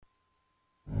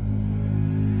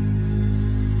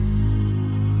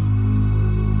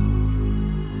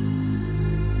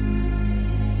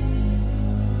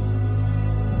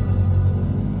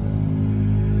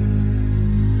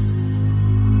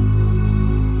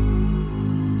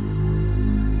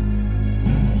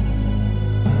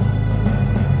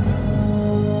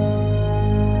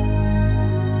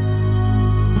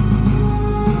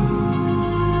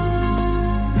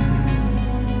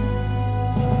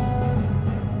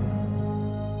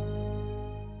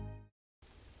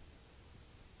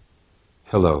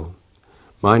Hello,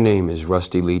 my name is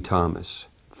Rusty Lee Thomas,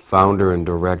 founder and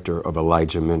director of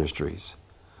Elijah Ministries.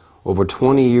 Over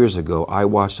 20 years ago, I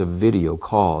watched a video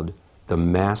called The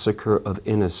Massacre of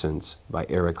Innocents by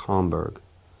Eric Homburg.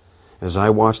 As I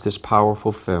watched this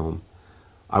powerful film,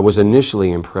 I was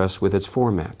initially impressed with its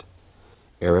format.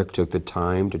 Eric took the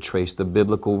time to trace the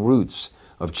biblical roots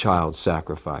of child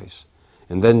sacrifice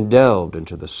and then delved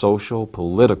into the social,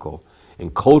 political,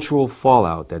 and cultural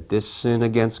fallout that this sin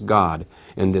against God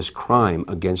and this crime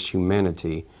against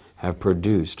humanity have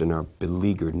produced in our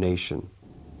beleaguered nation.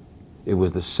 It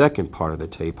was the second part of the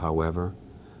tape, however,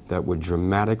 that would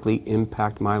dramatically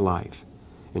impact my life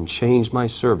and change my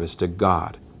service to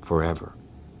God forever.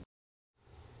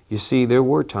 You see, there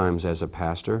were times as a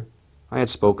pastor I had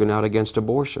spoken out against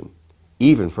abortion,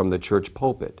 even from the church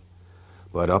pulpit.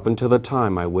 But up until the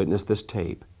time I witnessed this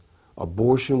tape,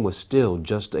 abortion was still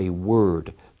just a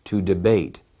word to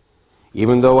debate.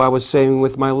 Even though I was saying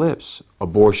with my lips,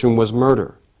 abortion was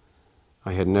murder,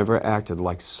 I had never acted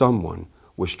like someone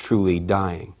was truly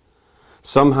dying.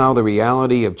 Somehow the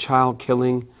reality of child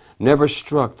killing never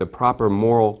struck the proper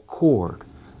moral chord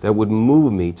that would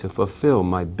move me to fulfill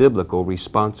my biblical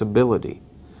responsibility,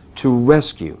 to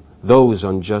rescue those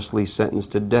unjustly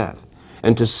sentenced to death,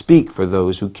 and to speak for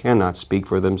those who cannot speak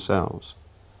for themselves.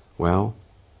 Well,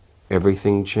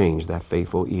 everything changed that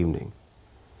fateful evening.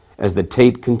 As the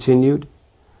tape continued,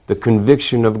 the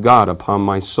conviction of God upon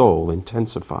my soul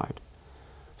intensified.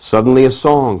 Suddenly a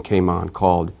song came on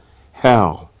called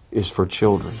Hell is for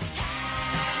Children.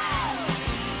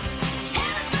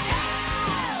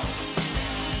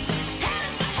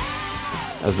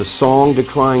 As the song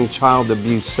decrying child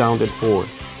abuse sounded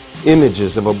forth,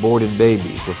 images of aborted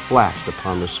babies were flashed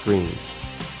upon the screen.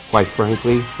 Quite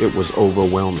frankly, it was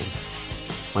overwhelming.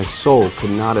 My soul could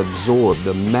not absorb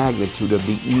the magnitude of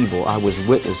the evil I was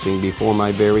witnessing before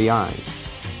my very eyes.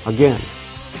 Again,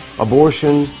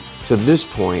 abortion to this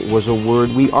point was a word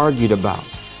we argued about.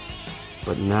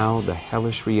 But now the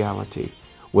hellish reality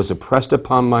was impressed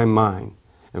upon my mind,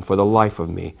 and for the life of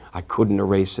me, I couldn't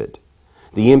erase it.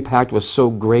 The impact was so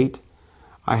great,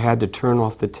 I had to turn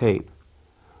off the tape.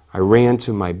 I ran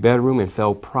to my bedroom and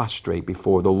fell prostrate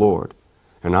before the Lord.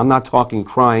 And I'm not talking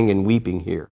crying and weeping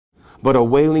here, but a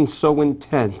wailing so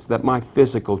intense that my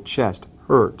physical chest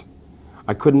hurt.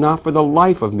 I could not for the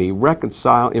life of me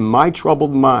reconcile in my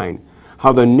troubled mind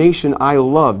how the nation I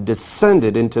loved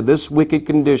descended into this wicked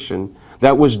condition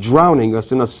that was drowning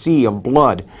us in a sea of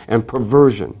blood and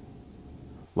perversion.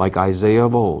 Like Isaiah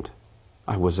of old,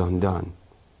 I was undone.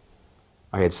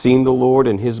 I had seen the Lord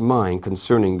in His mind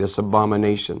concerning this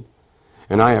abomination,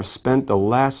 and I have spent the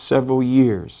last several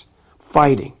years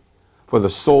fighting for the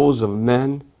souls of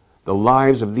men, the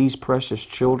lives of these precious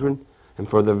children, and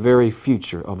for the very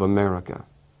future of America.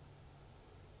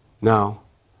 Now,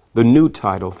 the new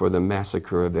title for the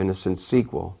Massacre of Innocents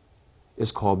sequel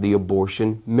is called The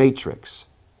Abortion Matrix.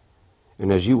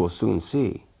 And as you will soon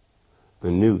see,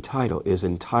 the new title is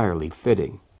entirely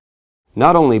fitting.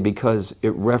 Not only because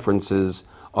it references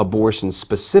abortion's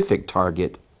specific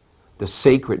target, the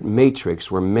sacred matrix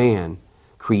where man,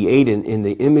 created in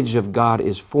the image of God,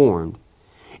 is formed,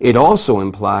 it also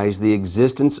implies the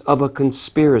existence of a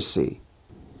conspiracy,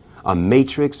 a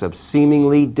matrix of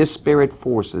seemingly disparate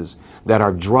forces that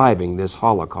are driving this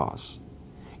Holocaust.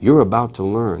 You're about to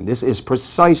learn this is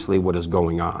precisely what is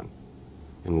going on.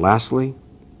 And lastly,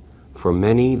 for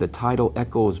many, the title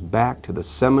echoes back to the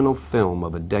seminal film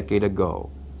of a decade ago,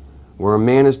 where a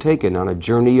man is taken on a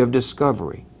journey of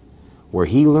discovery, where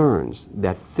he learns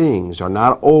that things are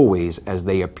not always as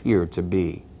they appear to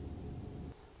be.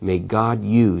 May God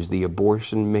use the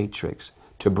abortion matrix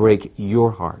to break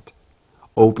your heart,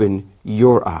 open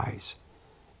your eyes,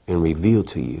 and reveal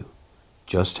to you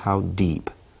just how deep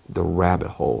the rabbit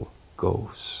hole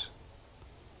goes.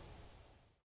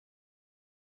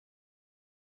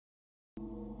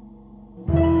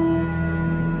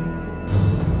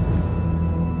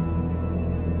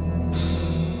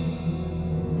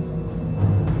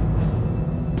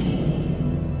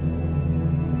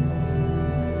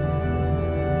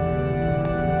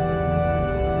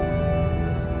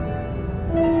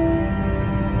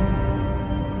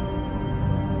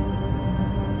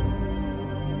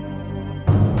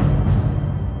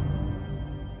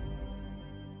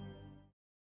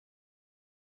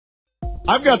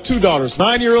 I've got two daughters,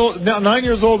 9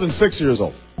 years old and 6 years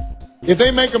old. If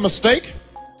they make a mistake,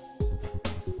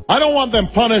 I don't want them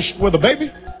punished with a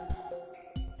baby.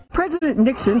 President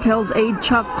Nixon tells aide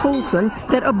Chuck Colson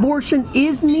that abortion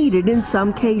is needed in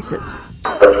some cases.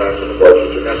 Sometimes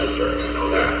abortions are necessary, I know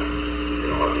that. You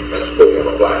know, I mean, that's still have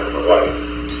a black and a white.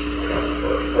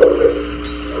 I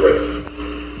race.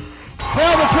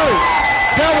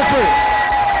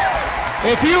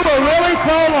 If you were really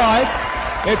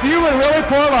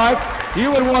pro-life,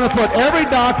 you would want to put every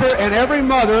doctor and every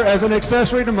mother as an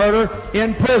accessory to murder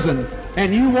in prison.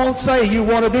 And you won't say you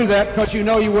want to do that because you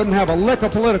know you wouldn't have a lick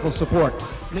of political support.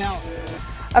 Now,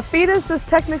 a fetus is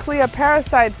technically a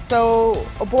parasite, so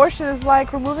abortion is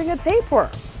like removing a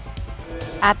tapeworm.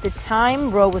 At the time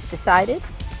Roe was decided,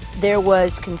 there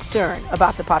was concern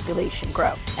about the population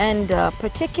growth, and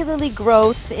particularly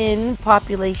growth in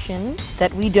populations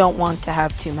that we don't want to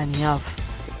have too many of.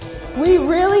 We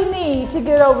really need to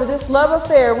get over this love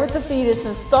affair with the fetus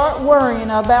and start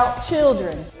worrying about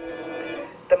children.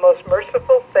 The most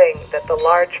merciful thing that the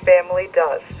large family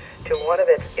does to one of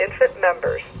its infant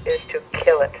members is to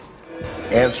kill it.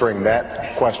 Answering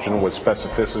that question with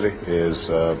specificity is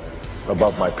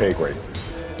above my pay grade.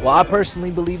 Well, I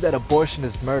personally believe that abortion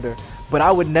is murder, but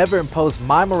I would never impose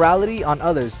my morality on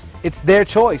others. It's their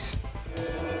choice.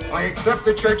 I accept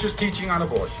the church's teaching on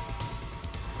abortion.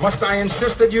 Must I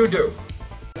insist that you do?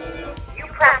 You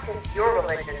practice your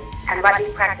religion, and let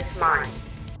me practice mine.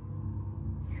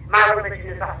 My religion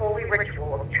is a holy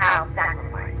ritual of child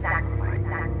sacrifice.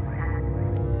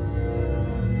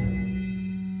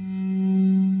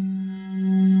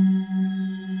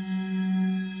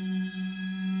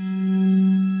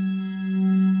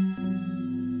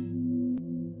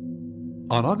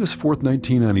 On August 4,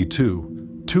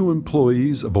 1992, 2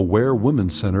 employees of Aware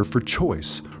Women's Center for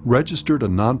Choice registered a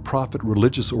nonprofit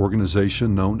religious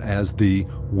organization known as the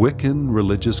Wiccan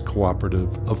Religious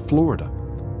Cooperative of Florida.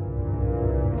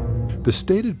 The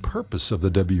stated purpose of the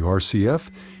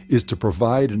WRCF is to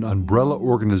provide an umbrella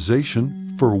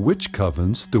organization for witch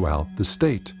covens throughout the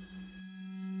state.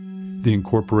 The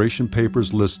incorporation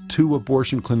papers list 2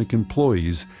 abortion clinic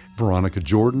employees, Veronica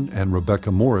Jordan and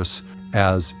Rebecca Morris,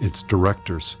 as its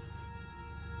directors.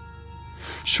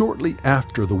 Shortly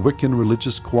after the Wiccan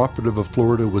Religious Cooperative of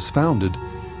Florida was founded,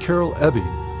 Carol Ebby,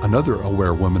 another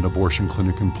Aware Women abortion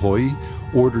clinic employee,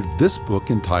 ordered this book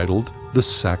entitled The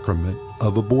Sacrament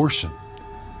of Abortion.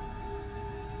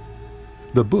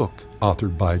 The book,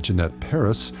 authored by Jeanette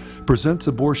Paris, presents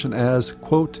abortion as,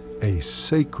 quote, a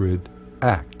sacred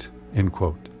act, end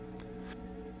quote.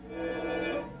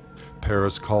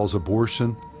 Paris calls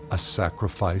abortion a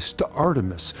sacrifice to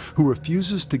Artemis, who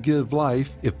refuses to give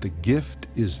life if the gift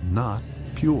is not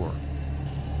pure.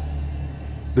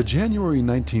 The January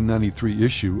 1993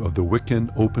 issue of the Wiccan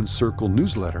Open Circle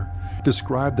newsletter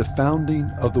described the founding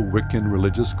of the Wiccan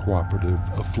Religious Cooperative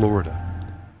of Florida.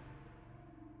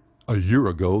 A year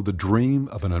ago, the dream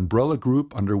of an umbrella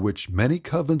group under which many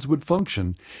covens would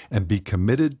function and be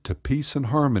committed to peace and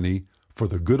harmony for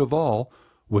the good of all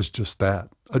was just that,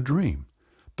 a dream.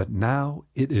 But now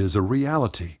it is a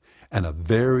reality and a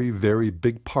very, very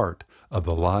big part of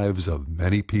the lives of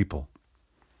many people.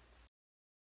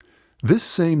 This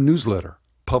same newsletter,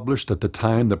 published at the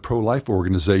time the pro-life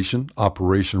organization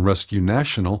Operation Rescue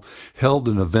National held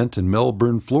an event in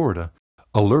Melbourne, Florida,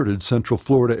 alerted Central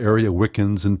Florida area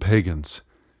Wiccans and pagans.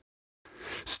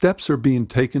 Steps are being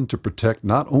taken to protect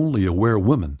not only Aware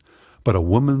women, but a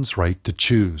woman's right to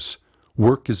choose.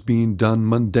 Work is being done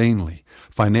mundanely,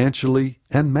 financially,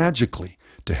 and magically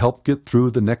to help get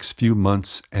through the next few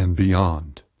months and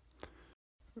beyond.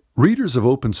 Readers of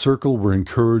Open Circle were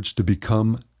encouraged to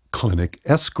become clinic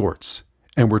escorts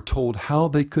and were told how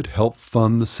they could help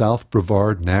fund the South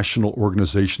Brevard National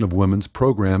Organization of Women's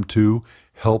program to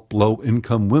help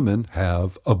low-income women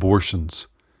have abortions.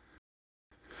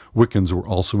 Wiccans were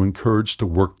also encouraged to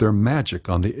work their magic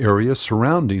on the area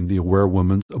surrounding the Aware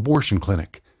Women's abortion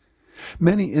clinic.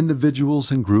 Many individuals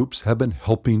and groups have been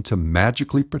helping to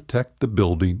magically protect the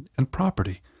building and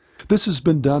property. This has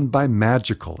been done by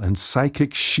magical and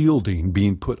psychic shielding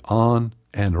being put on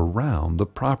and around the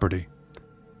property.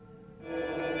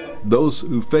 Those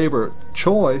who favor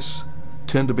choice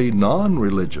tend to be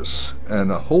non-religious,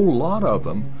 and a whole lot of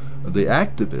them, the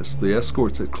activists, the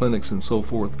escorts at clinics and so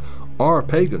forth, are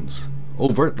pagans,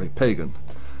 overtly pagan.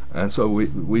 And so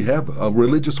we have a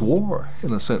religious war,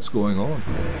 in a sense, going on.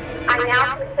 I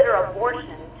now consider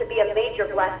abortion to be a major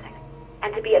blessing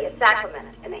and to be a sacrament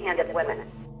in the hand of women.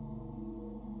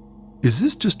 Is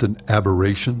this just an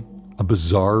aberration, a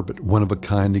bizarre but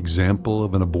one-of-a-kind example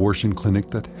of an abortion clinic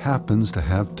that happens to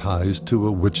have ties to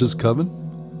a witch's coven?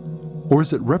 Or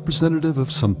is it representative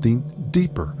of something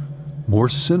deeper, more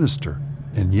sinister,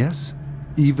 and yes,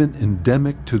 even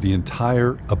endemic to the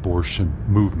entire abortion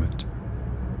movement?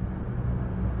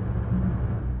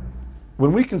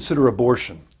 When we consider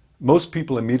abortion, most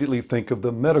people immediately think of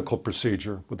the medical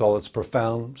procedure with all its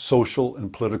profound social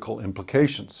and political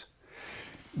implications.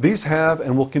 These have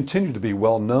and will continue to be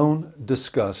well known,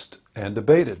 discussed, and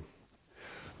debated.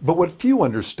 But what few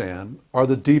understand are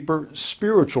the deeper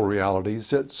spiritual realities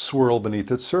that swirl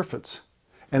beneath its surface.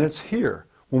 And it's here,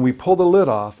 when we pull the lid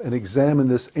off and examine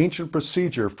this ancient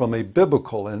procedure from a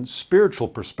biblical and spiritual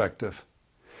perspective,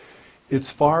 its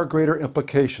far greater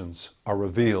implications are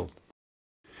revealed.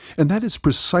 And that is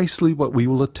precisely what we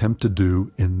will attempt to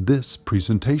do in this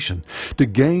presentation, to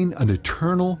gain an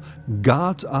eternal,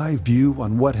 God's eye view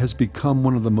on what has become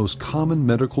one of the most common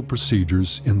medical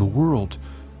procedures in the world.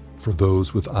 For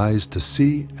those with eyes to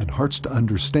see and hearts to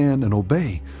understand and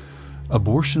obey,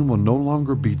 abortion will no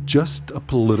longer be just a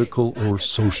political or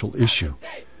social issue.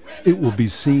 It will be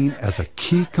seen as a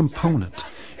key component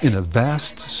in a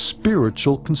vast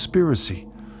spiritual conspiracy,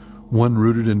 one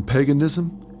rooted in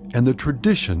paganism and the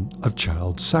tradition of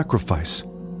child sacrifice,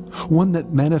 one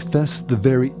that manifests the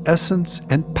very essence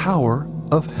and power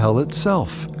of hell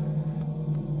itself,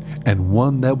 and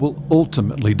one that will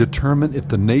ultimately determine if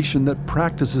the nation that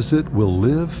practices it will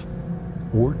live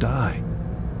or die.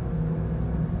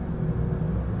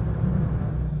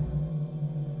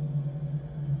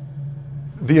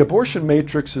 The abortion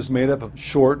matrix is made up of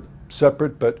short,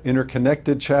 separate but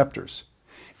interconnected chapters.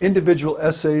 Individual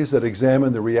essays that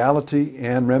examine the reality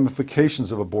and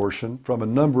ramifications of abortion from a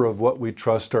number of what we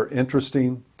trust are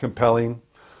interesting, compelling,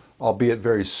 albeit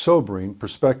very sobering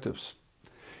perspectives.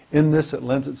 In this, it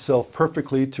lends itself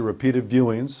perfectly to repeated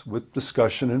viewings with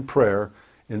discussion and prayer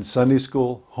in Sunday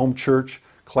school, home church,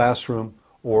 classroom,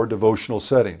 or devotional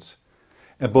settings.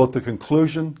 And both the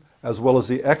conclusion as well as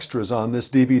the extras on this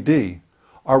DVD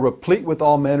are replete with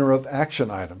all manner of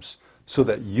action items so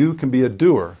that you can be a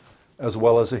doer as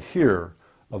well as a hearer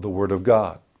of the Word of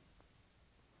God.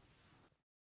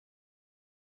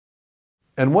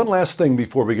 And one last thing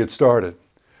before we get started.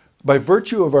 By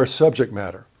virtue of our subject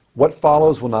matter, what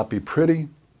follows will not be pretty,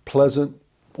 pleasant,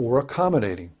 or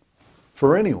accommodating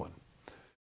for anyone.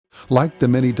 Like the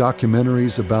many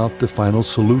documentaries about the final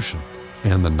solution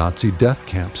and the Nazi death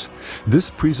camps, this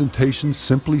presentation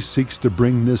simply seeks to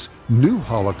bring this new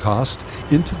Holocaust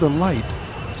into the light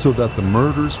so that the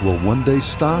murders will one day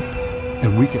stop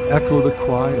and we can echo the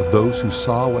cry of those who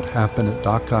saw what happened at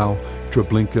Dachau,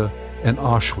 Treblinka, and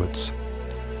Auschwitz.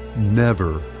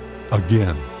 Never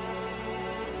again.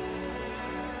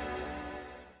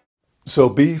 So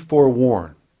be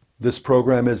forewarned. This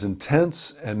program is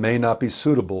intense and may not be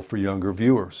suitable for younger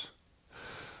viewers.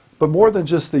 But more than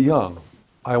just the young,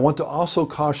 I want to also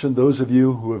caution those of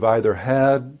you who have either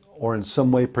had or in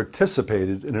some way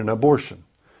participated in an abortion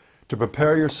to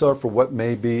prepare yourself for what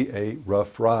may be a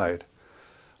rough ride.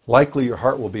 Likely your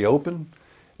heart will be open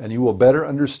and you will better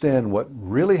understand what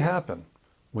really happened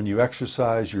when you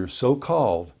exercise your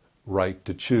so-called right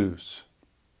to choose.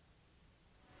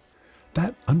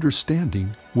 That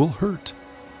understanding will hurt.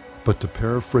 But to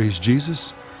paraphrase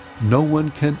Jesus, no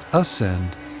one can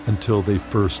ascend until they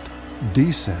first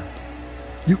descend.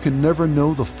 You can never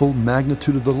know the full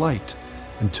magnitude of the light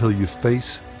until you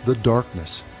face the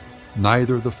darkness,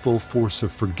 neither the full force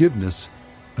of forgiveness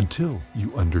until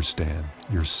you understand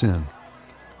your sin.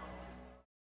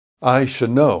 I should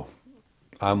know.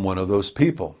 I'm one of those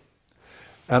people.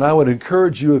 And I would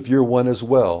encourage you, if you're one as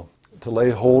well, to lay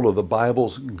hold of the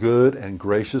Bible's good and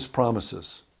gracious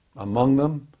promises. Among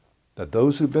them, that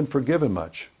those who've been forgiven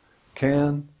much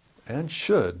can and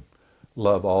should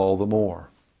love all the more.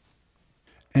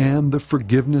 And the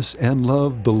forgiveness and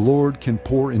love the Lord can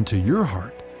pour into your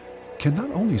heart can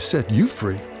not only set you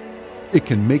free, it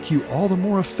can make you all the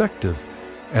more effective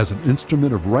as an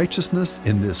instrument of righteousness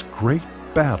in this great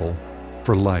battle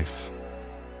for life.